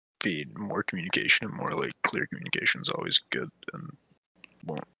being more communication and more like clear communication is always good and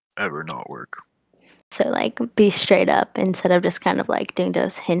won't ever not work. So like be straight up instead of just kind of like doing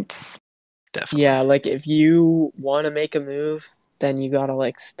those hints. Definitely. Yeah, like if you want to make a move, then you gotta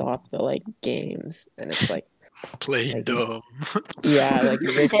like stop the like games, and it's like Play like, dumb. yeah, like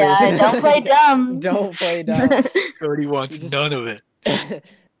this Yeah, is don't play dumb. Don't play dumb. Cody wants none of it.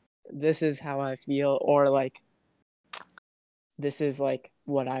 This is how I feel, or like this is like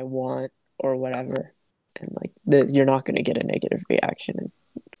what I want, or whatever, and like you're not gonna get a negative reaction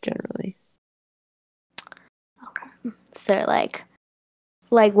generally. Okay. So like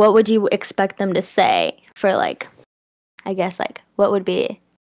what would you expect them to say for like, I guess like what would be,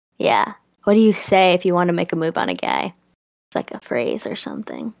 yeah, what do you say if you want to make a move on a guy? It's like a phrase or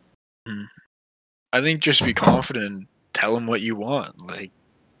something. I think just be confident. Tell him what you want. Like,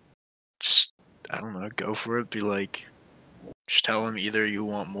 just, I don't know, go for it. Be like, just tell him either you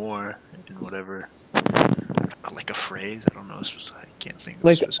want more in whatever, like a phrase. I don't know. I can't think of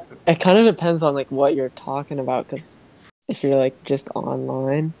Like, specific. it kind of depends on like what you're talking about, because if you're like just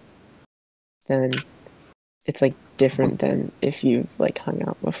online, then it's like different than if you've like hung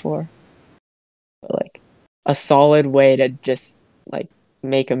out before. But like a solid way to just like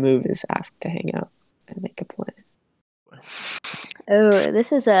make a move is ask to hang out and make a plan. Oh,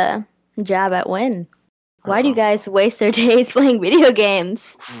 this is a jab at Win. Why do you guys waste their days playing video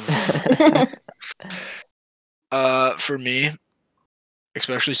games? For me,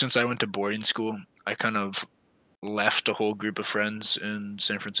 especially since I went to boarding school, I kind of left a whole group of friends in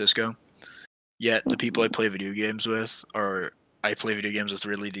San Francisco. Yet the people I play video games with I play video games with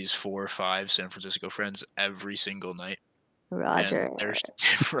really these 4 or 5 San Francisco friends every single night. Roger. And there's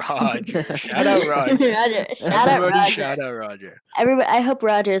Roger. Shout out Roger. Roger. Shout out Roger. Everybody, I hope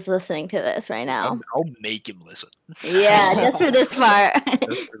Roger is listening to this right now. I'll make him listen. Yeah, just for this part.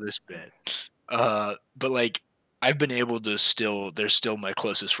 Just for this bit. But like I've been able to they're still my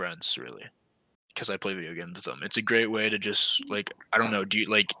closest friends, really, because I play video games with them. It's a great way to just like, I don't know, do you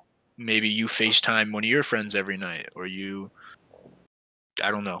like maybe you FaceTime one of your friends every night, or I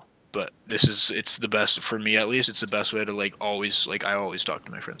don't know, but it's the best for me, at least. It's the best way to like always, like I always talk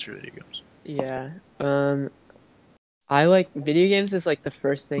to my friends through video games. Yeah. I like video games is like the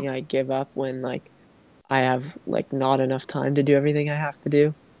first thing I give up when like I have like not enough time to do everything I have to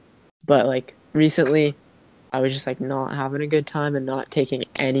do. But like recently I was just like not having a good time and not taking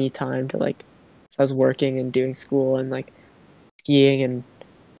any time to like. So I was working and doing school and like skiing and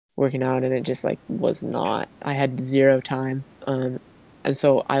working out, and it just like was not. I had zero time. And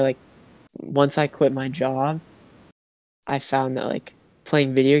so I like once I quit my job, I found that like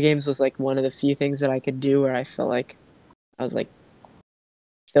playing video games was like one of the few things that I could do where I felt like I was like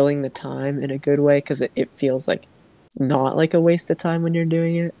filling the time in a good way, because it feels like not like a waste of time when you're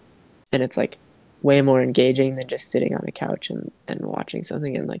doing it, and it's like way more engaging than just sitting on the couch and watching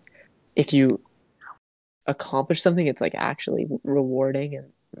something. And like if you accomplish something, it's like actually rewarding.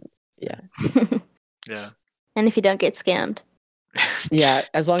 And yeah. Yeah. And if you don't get scammed. Yeah,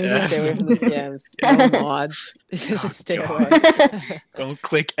 as long as you stay away from the scams. No mods. Just stay away. Don't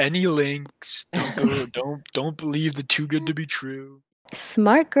click any links. Don't believe the too good to be true.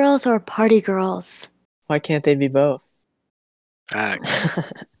 Smart girls or party girls? Why can't they be both? Facts.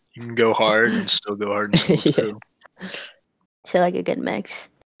 You can go hard and still go hard in school Yeah. too. So like a good mix.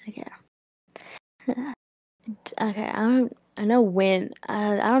 Okay. Okay. I know when.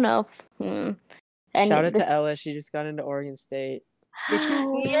 I don't know. And Shout out to Ella. She just got into Oregon State. Let's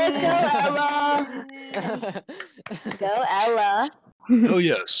go. Yes, go Ella. Go Ella. Oh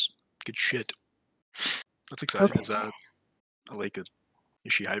yes. Good shit. That's exciting. Okay. Is that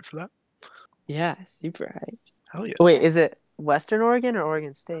is she hyped for that? Yeah, super hype. Hell yeah. Wait, is it Western Oregon or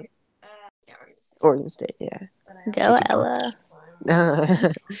Oregon State? Oregon State, yeah. Go That's a Ella.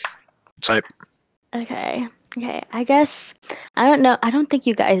 It's hype. Okay. I guess I don't know. I don't think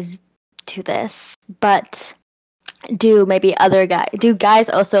you guys do this, but do guys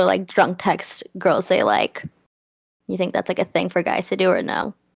also like drunk text girls they like? You think that's like a thing for guys to do or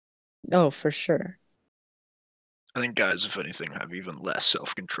no? Oh, for sure. I think guys, if anything, have even less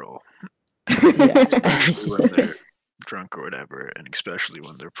self-control. Yeah. Especially when they're drunk or whatever, and especially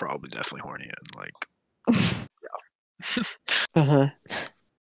when they're probably definitely horny and like, yeah. Uh-huh.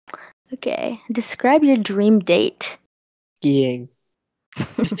 Okay. Describe your dream date. Skiing.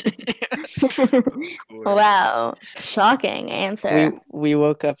 Wow. Shocking answer. We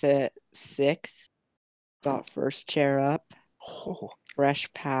woke up at 6, got first chair up, Oh,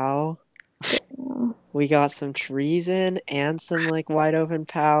 fresh pow. We got some trees in and some like wide open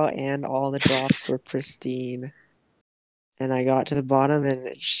pow, and all the drops were pristine. And I got to the bottom and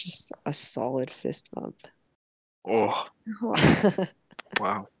it's just a solid fist bump. oh, Wow.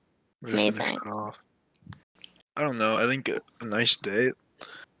 wow. We're just finishing Amazing. it off. I don't know. I think a nice date.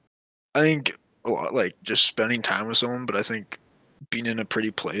 I think a lot like just spending time with someone, but I think being in a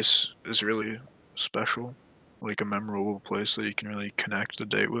pretty place is really special. Like a memorable place that you can really connect the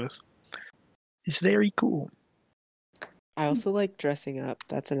date with. It's very cool. I also like dressing up.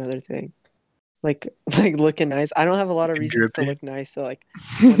 That's another thing. Like looking nice. I don't have a lot of Looking reasons to drippy. look nice, so like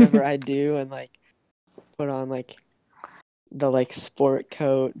whenever I do and like put on like the like sport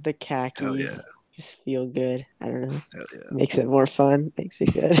coat, the khakis, Hell yeah. just feel good. I don't know. Hell yeah. Makes it more fun. Makes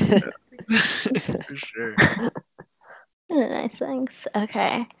it good. For sure. Nice things.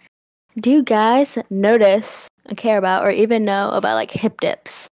 Okay. Do you guys notice, care about, or even know about like hip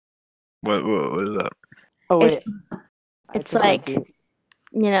dips? What is that? Oh wait. It's think I like- do.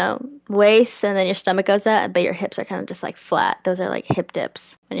 You know, waist and then your stomach goes out, but your hips are kind of just like flat. Those are like hip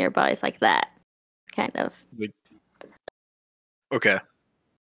dips, and your body's like that, kind of. Okay.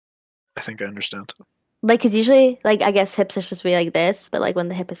 I think I understand. Like, because usually, like, I guess hips are supposed to be like this, but like when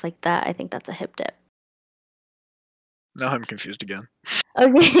the hip is like that, I think that's a hip dip. Now I'm confused again.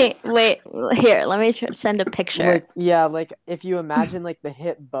 Okay, wait, here, let me send a picture. Like yeah, like if you imagine like the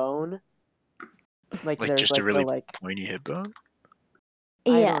hip bone, like Like there's just like a really the like pointy hip bone?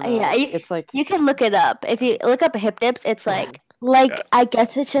 I Yeah, don't know. yeah. It's like You can look it up. If you look up hip dips, it's like Yeah. I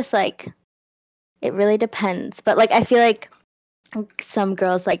guess it's just like it really depends. But like I feel like some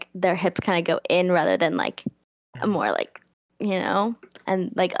girls like their hips kind of go in rather than like a more like and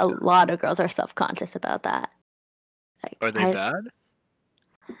like a lot of girls are self-conscious about that. Like, Are they bad?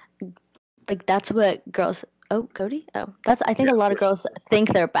 Like that's what girls. Oh, Cody. Oh, that's. I think Yeah, a lot of of girls think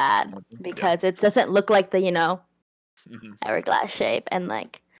they're bad because it doesn't look like the Mhm. hourglass shape, and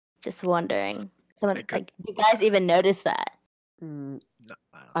like just wondering. Someone Okay. like, do you guys even notice that? mm, No,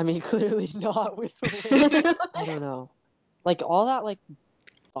 I don't. I mean clearly not with the way. I don't know. Like all that like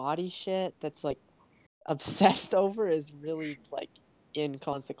body shit that's like obsessed over is really like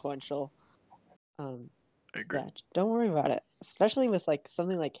inconsequential. I agree. Yeah, don't worry about it. Especially with like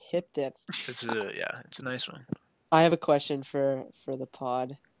something like hip dips. It's a nice one. I have a question for the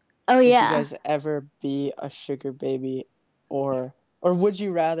pod. Oh Would yeah. you guys ever be a sugar baby or would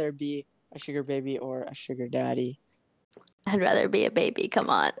you rather be a sugar baby or a sugar daddy? I'd rather be a baby. Come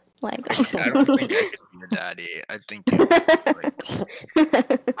on. Like, I don't think I could be a daddy. I think it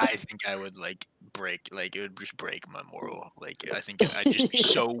would, I think I would break, it would just break my moral. I think I'd just be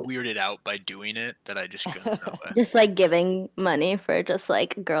so weirded out by doing it that I just couldn't. No way. just like giving money for just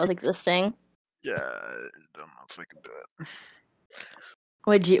like girls existing. Yeah, I don't know if I could do it.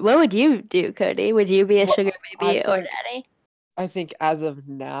 What would you do, Cody? Would you be a Well, sugar I baby or think- daddy? I think as of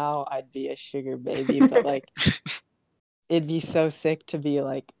now, I'd be a sugar baby, but like, it'd be so sick to be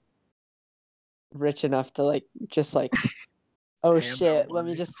like rich enough to like just like, oh Hand shit, out let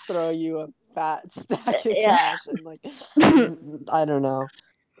me money. just throw you a fat stack of Yeah. cash and like, I don't know.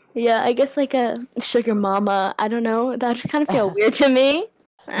 Yeah, I guess like a sugar mama. I don't know. That would kind of feel weird to me.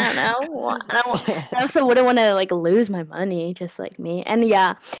 I don't know. I also wouldn't want to like lose my money, just like me. And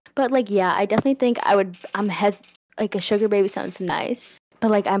yeah, but like yeah, I definitely think I would. Like a sugar baby sounds nice,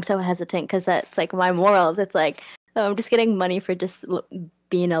 but like I'm so hesitant because that's like my morals. It's like oh, I'm just getting money for just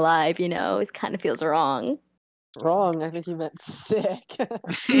being alive. You know, it kind of feels wrong. Wrong. I think you meant sick.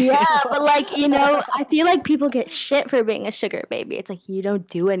 Yeah, but like you know, I feel like people get shit for being a sugar baby. It's like you don't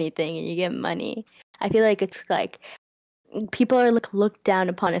do anything and you get money. I feel like it's like people are like looked down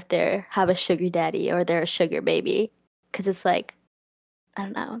upon if they have a sugar daddy or they're a sugar baby because it's like I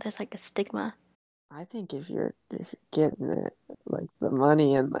don't know. There's like a stigma. I think if you're getting it like the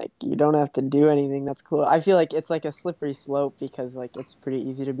money and like you don't have to do anything, that's cool. I feel like it's like a slippery slope because like it's pretty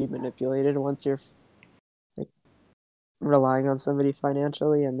easy to be manipulated once you're like relying on somebody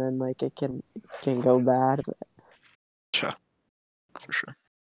financially, and then like it can go bad. But Yeah, for sure.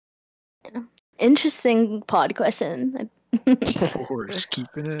 Interesting pod question. Of course,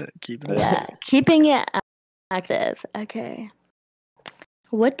 keeping it. Yeah, keeping it active. Okay.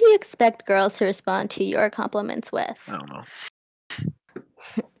 What do you expect girls to respond to your compliments with? I don't know.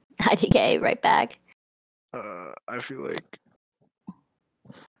 IDK, right back. I feel like,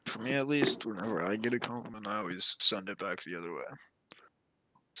 for me at least, whenever I get a compliment, I always send it back the other way.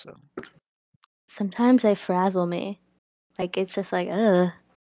 So. Sometimes they frazzle me. Like, it's just like, ugh.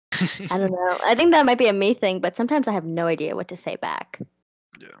 I don't know. I think that might be a me thing, but sometimes I have no idea what to say back.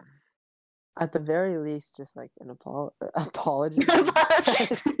 Yeah. at the very least, just like an apology. No,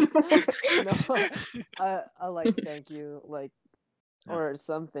 I like thank you, like, or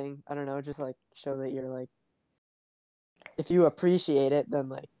something. I don't know, just like show that you're like, if you appreciate it, then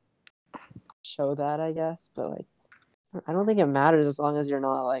like show that, I guess. But like, I don't think it matters as long as you're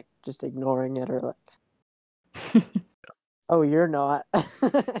not like just ignoring it or like, oh, you're not.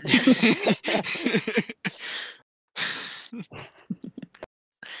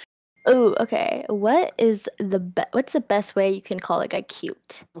 Oh, okay. What's the best way you can call a guy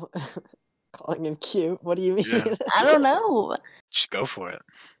cute? Calling him cute? What do you mean? Yeah. I don't know. Just go for it.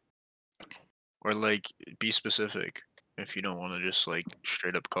 Or like be specific. If you don't want to just like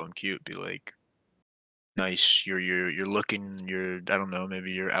straight up call him cute, be like nice. You're looking. I don't know.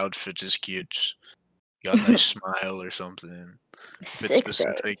 Maybe your outfit is cute. Just, you got a nice smile or something. If it's Sick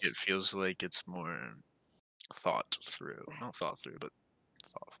specific, face. it feels like it's more thought through. Not thought through, but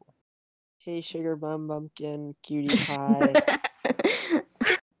thoughtful. Hey, sugar bum bumpkin, cutie pie,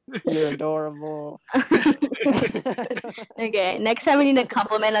 you're adorable. Okay, next time I need to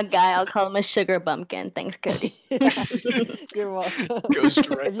compliment a guy, I'll call him a sugar bumpkin. Thanks, Cody. Yeah, you're welcome. Goes to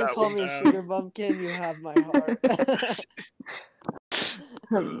write If you that call one me a down. sugar bumpkin, you have my heart.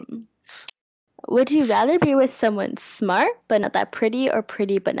 Would you rather be with someone smart but not that pretty, or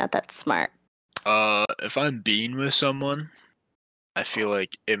pretty but not that smart? If I'm being with someone, I feel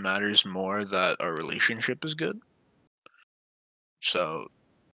like it matters more that our relationship is good. So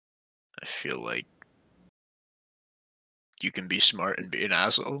I feel like you can be smart and be an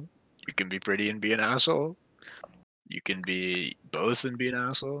asshole. You can be pretty and be an asshole. You can be both and be an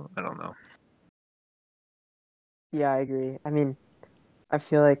asshole. I don't know. Yeah, I agree. I mean, I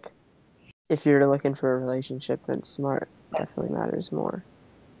feel like if you're looking for a relationship, then smart definitely matters more.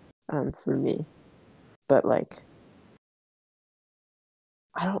 For me, but like,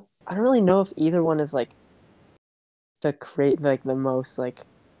 I don't really know if either one is like the most like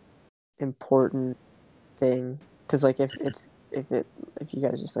important thing, because like if you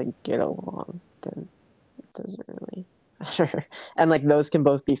guys just like get along, then it doesn't really matter. And like those can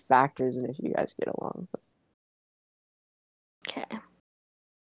both be factors in if you guys get along. Okay.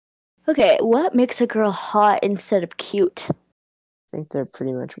 Okay, what makes a girl hot instead of cute? I think they're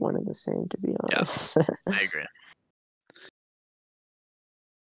pretty much one and the same, to be honest. I agree.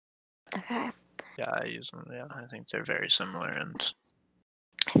 Okay. Yeah, I use them. Yeah, I think they're very similar. And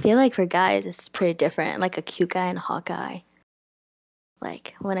I feel like for guys, it's pretty different. Like a cute guy and a hot guy.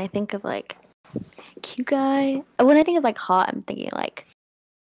 Like when I think of like cute guy, when I think of like hot, I'm thinking like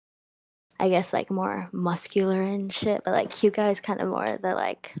I guess like more muscular and shit, but like cute guys kind of more the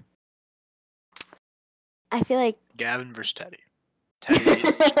like. I feel like Gavin versus Teddy. Teddy,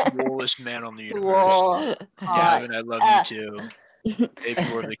 the swollest man on the universe. swole, hot. Gavin, I love you too. Maybe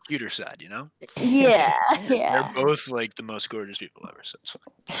more of the cuter side, you know? Yeah, They're yeah. both like the most gorgeous people ever, so it's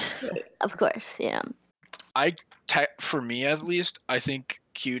fine. Of course, yeah. For me at least, I think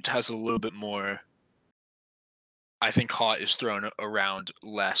cute has a little bit more. I think hot is thrown around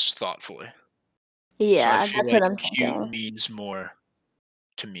less thoughtfully. Yeah, so I feel that's like what I'm cute thinking. means more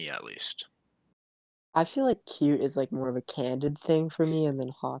to me at least. I feel like cute is like more of a candid thing for me, and then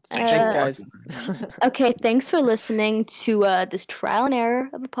hot's like, Thanks thanks, for guys. Okay, thanks for listening to this trial and error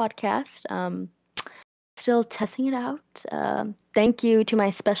of a podcast. Still testing it out. Thank you to my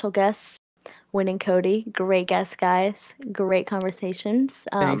special guests, Win and Cody. Great guests, guys. Great conversations.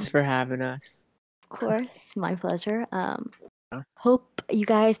 Thanks for having us. Of course, my pleasure. Yeah. Hope you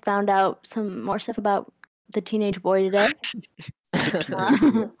guys found out some more stuff about the teenage boy today.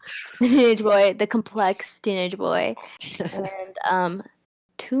 The teenage boy, the complex teenage boy. And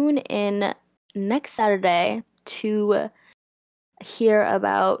tune in next Saturday to hear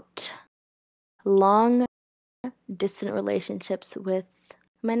about long distant relationships with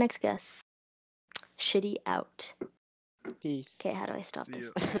my next guest. Shitty out. Peace. Okay, how do I stop See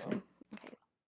this? ya.